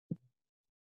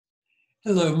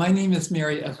Hello, my name is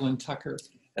Mary Evelyn Tucker,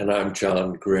 And I'm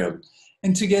John Grimm.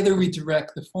 and together we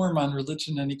direct the Forum on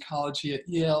Religion and Ecology at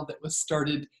Yale that was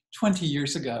started 20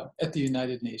 years ago at the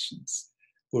United Nations.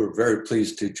 We're very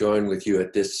pleased to join with you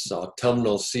at this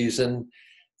autumnal season,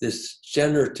 this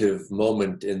generative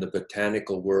moment in the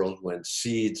botanical world when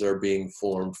seeds are being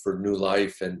formed for new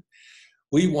life. And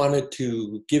we wanted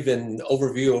to give an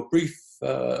overview, a brief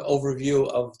overview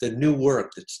of the new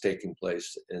work that's taking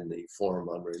place in the Forum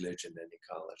on Religion and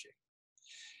Ecology.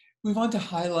 We want to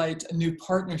highlight a new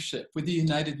partnership with the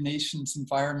United Nations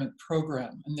Environment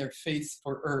Program and their Faith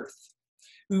for Earth.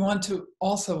 We want to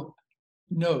also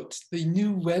note the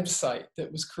new website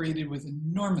that was created with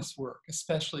enormous work,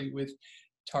 especially with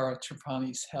Tara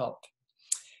Trapani's help.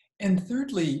 And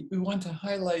thirdly, we want to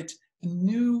highlight a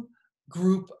new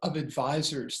group of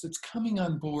advisors that's coming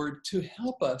on board to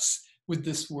help us with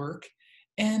this work.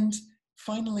 And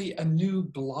finally, a new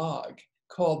blog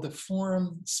called the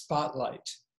Forum Spotlight,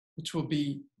 which will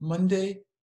be Monday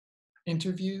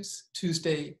interviews,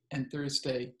 Tuesday and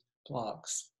Thursday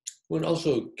blogs. We'll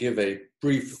also give a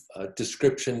brief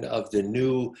description of the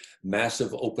new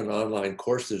massive open online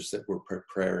courses that we're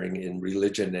preparing in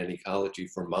religion and ecology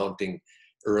for mounting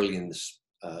early in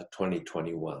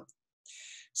 2021.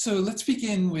 So let's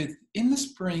begin with, in the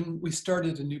spring, we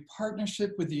started a new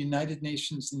partnership with the United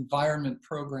Nations Environment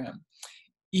Program.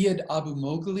 Iyad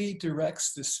Abu-Mogli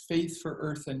directs this Faith for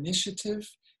Earth initiative,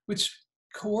 which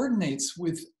coordinates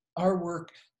with our work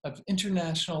of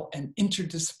international and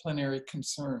interdisciplinary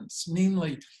concerns,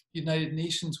 namely the United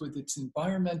Nations with its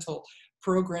environmental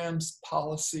programs,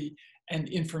 policy, and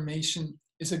information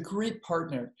is a great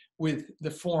partner with the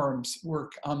Forum's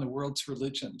work on the world's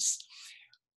religions.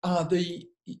 The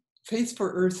Faith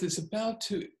for Earth is about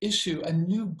to issue a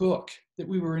new book that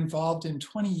we were involved in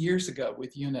 20 years ago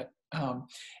with UNEP.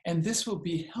 And this will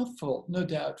be helpful, no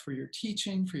doubt, for your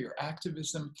teaching, for your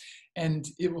activism, and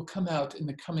it will come out in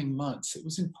the coming months. It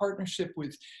was in partnership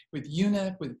with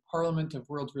UNEP, with Parliament of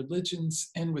World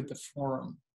Religions, and with the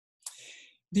Forum.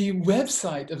 The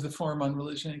website of the Forum on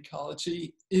Religion and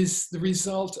Ecology is the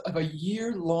result of a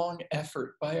year-long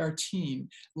effort by our team,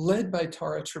 led by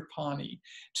Tara Trapani,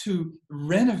 to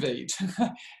renovate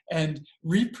and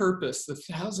repurpose the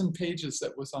 1,000 pages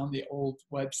that was on the old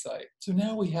website. So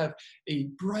now we have a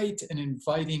bright and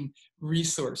inviting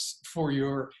resource for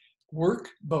your work,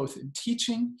 both in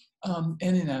teaching and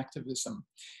in activism.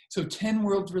 So 10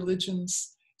 world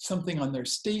religions, something on their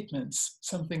statements,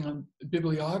 something on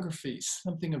bibliographies,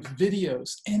 something of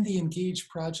videos, and the engaged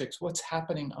projects, what's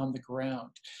happening on the ground.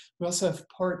 We also have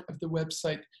part of the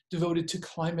website devoted to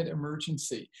climate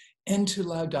emergency and to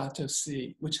Laudato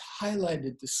Si, which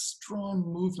highlighted the strong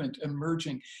movement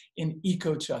emerging in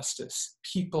eco-justice,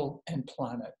 people and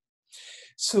planet.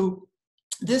 So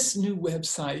this new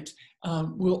website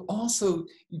will also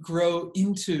grow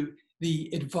into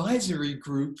the advisory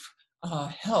group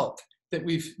help that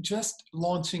we've just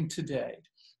launching today.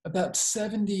 About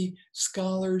 70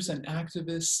 scholars and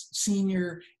activists,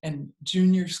 senior and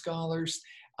junior scholars,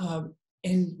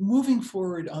 and moving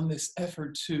forward on this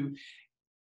effort to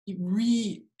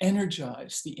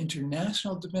re-energize the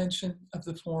international dimension of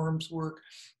the Forum's work,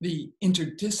 the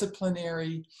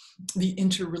interdisciplinary, the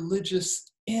interreligious,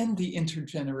 and the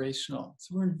intergenerational.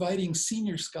 So we're inviting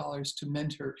senior scholars to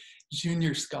mentor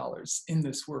junior scholars in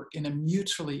this work in a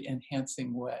mutually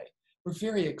enhancing way. We're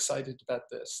very excited about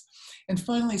this. And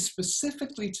finally,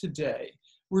 specifically today,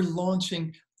 we're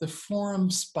launching the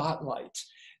Forum Spotlight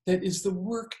that is the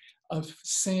work of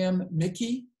Sam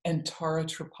Mickey and Tara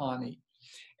Trapani.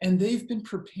 And they've been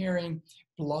preparing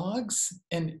blogs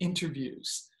and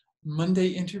interviews, Monday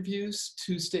interviews,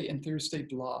 Tuesday and Thursday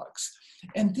blogs.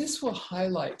 And this will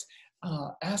highlight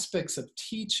aspects of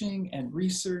teaching and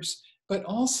research, but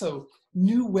also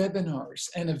new webinars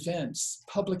and events,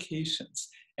 publications.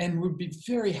 And we'd be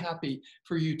very happy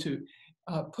for you to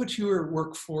put your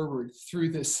work forward through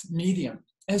this medium.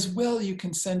 As well, you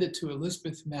can send it to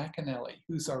Elizabeth McAnally,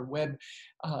 who's our web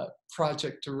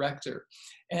project director,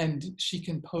 and she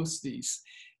can post these.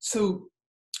 So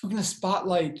we're going to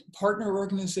spotlight partner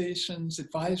organizations,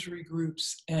 advisory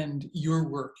groups, and your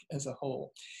work as a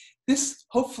whole. This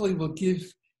hopefully will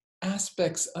give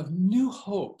aspects of new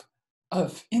hope,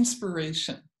 of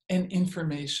inspiration, and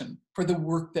information for the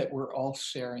work that we're all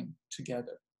sharing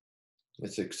together.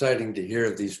 It's exciting to hear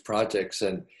of these projects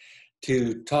and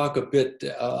to talk a bit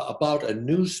about a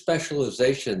new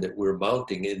specialization that we're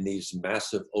mounting in these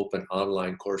massive open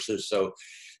online courses. So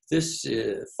This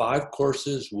 5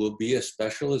 courses will be a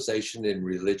specialization in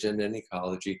religion and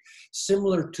ecology,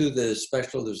 similar to the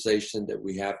specialization that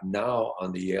we have now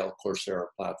on the Yale Coursera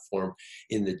platform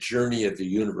in the Journey of the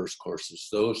Universe courses.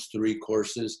 Those 3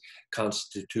 courses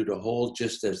constitute a whole,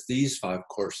 just as these 5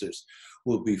 courses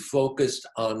will be focused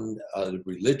on the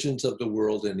religions of the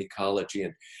world and ecology.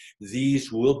 And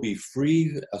these will be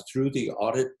free through the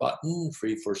audit button,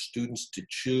 free for students to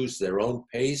choose their own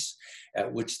pace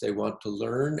at which they want to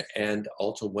learn, and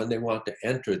also when they want to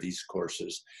enter these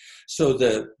courses. So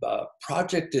the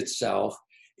project itself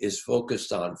is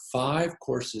focused on 5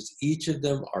 courses. Each of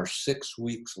them are 6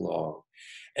 weeks long.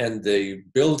 And the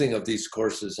building of these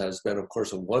courses has been, of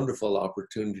course, a wonderful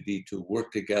opportunity to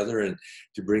work together and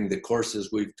to bring the courses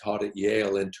we've taught at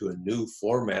Yale into a new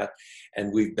format.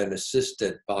 And we've been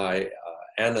assisted by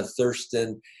Anna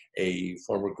Thurston, a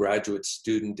former graduate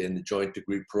student in the joint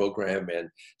degree program, and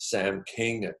Sam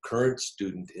King, a current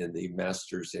student in the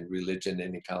Master's in Religion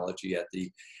and Ecology at the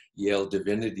Yale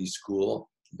Divinity School.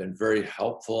 Been very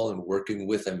helpful, and working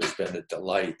with them has been a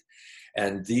delight.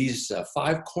 And these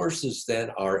 5 courses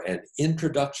then are an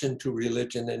introduction to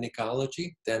religion and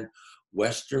ecology, then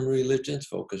Western religions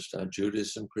focused on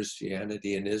Judaism,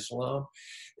 Christianity, and Islam,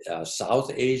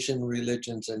 South Asian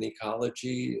religions and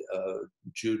ecology,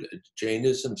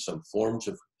 Jainism, some forms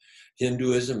of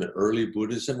Hinduism and early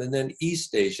Buddhism, and then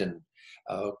East Asian,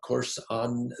 course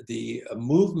on the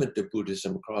movement of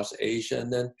Buddhism across Asia,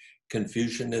 and then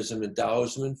Confucianism and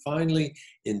Taoism, and finally,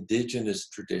 indigenous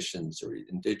traditions or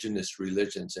indigenous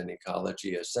religions and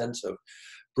ecology, a sense of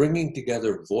bringing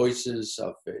together voices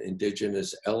of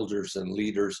indigenous elders and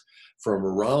leaders from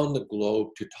around the globe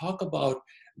to talk about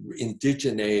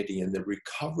indigeneity and the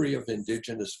recovery of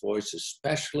indigenous voice,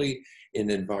 especially in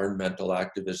environmental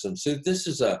activism. So this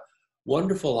is a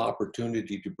wonderful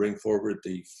opportunity to bring forward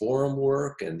the forum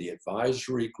work and the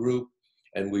advisory group,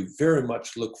 and we very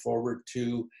much look forward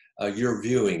to your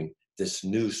viewing this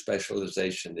new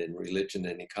specialization in religion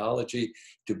and ecology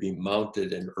to be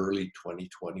mounted in early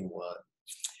 2021.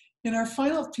 And our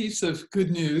final piece of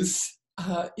good news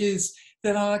is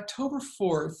that on October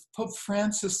 4th, Pope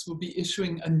Francis will be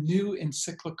issuing a new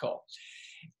encyclical.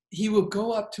 He will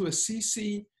go up to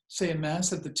Assisi, say a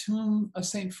mass at the tomb of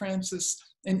St. Francis,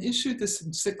 and issue this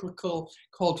encyclical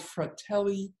called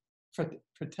Fratelli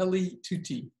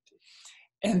Tutti.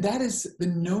 And that is the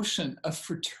notion of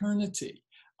fraternity,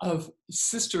 of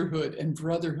sisterhood and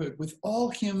brotherhood with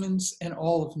all humans and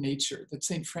all of nature that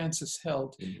St. Francis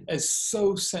held as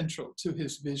so central to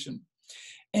his vision.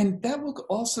 And that will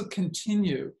also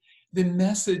continue the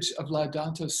message of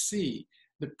Laudato Si,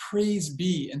 the Praise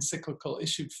Be encyclical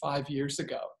issued 5 years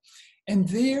ago. And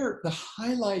there, the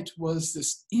highlight was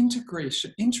this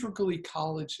integral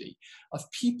ecology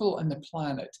of people and the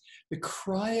planet. The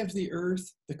cry of the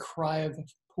earth, the cry of the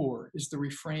poor is the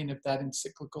refrain of that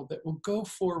encyclical that will go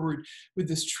forward with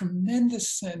this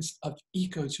tremendous sense of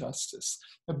eco-justice,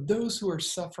 of those who are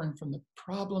suffering from the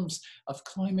problems of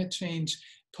climate change,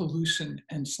 pollution,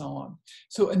 and so on.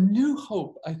 So a new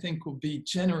hope, I think, will be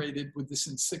generated with this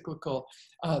encyclical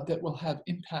that will have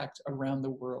impact around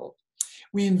the world.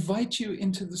 We invite you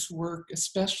into this work,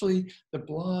 especially the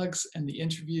blogs and the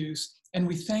interviews, and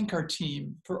we thank our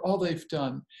team for all they've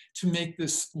done to make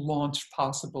this launch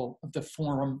possible of the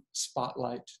Forum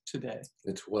Spotlight today.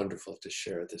 It's wonderful to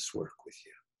share this work with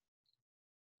you.